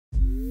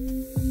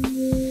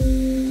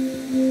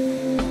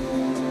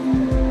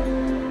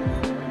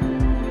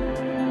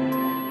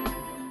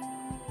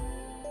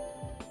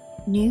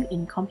New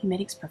in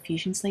Compumedics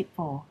Profusion Sleep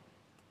 4.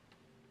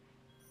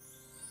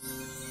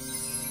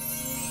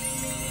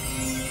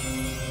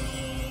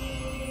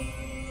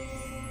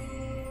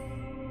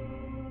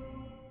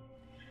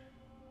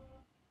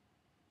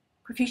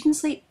 Profusion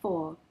Sleep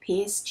 4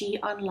 PSG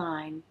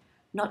Online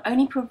not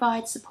only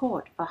provides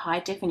support for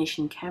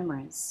high-definition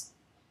cameras,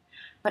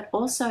 but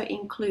also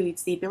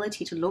includes the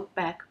ability to look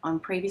back on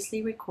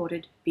previously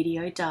recorded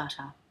video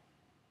data.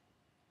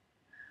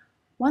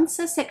 Once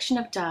a section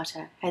of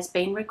data has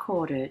been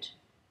recorded,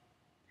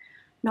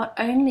 not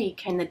only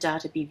can the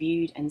data be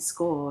viewed and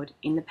scored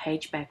in the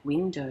Pageback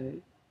window,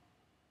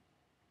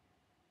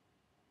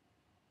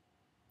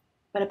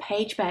 but a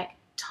Pageback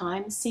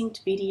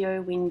time-synced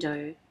video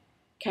window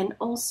can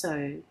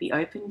also be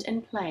opened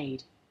and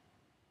played.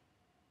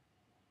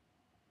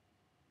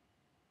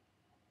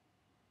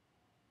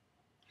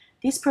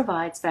 This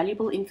provides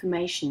valuable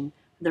information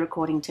for the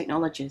recording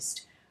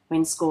technologist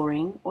when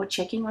scoring or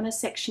checking on a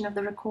section of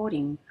the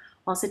recording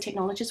whilst the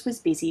technologist was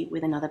busy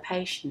with another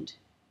patient.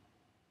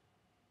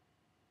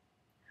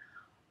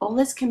 All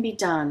this can be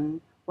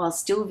done while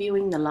still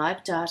viewing the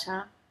live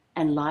data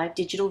and live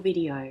digital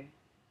video.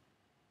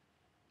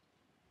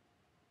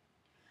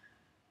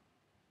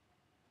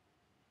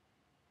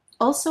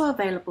 Also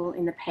available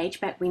in the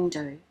Pageback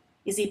window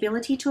is the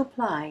ability to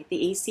apply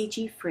the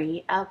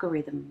ECG-free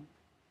algorithm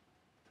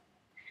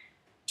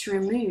to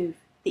remove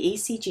the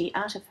ECG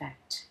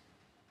artifact.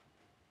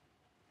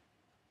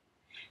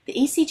 The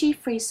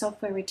ECG-free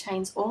software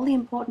retains all the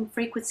important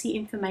frequency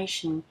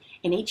information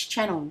in each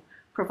channel,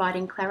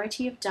 providing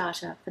clarity of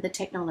data for the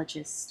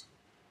technologist.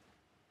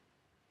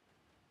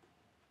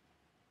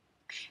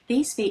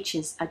 These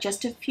features are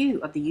just a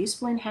few of the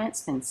useful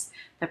enhancements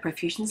that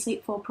Profusion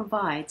Sleep 4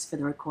 provides for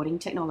the recording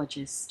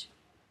technologist.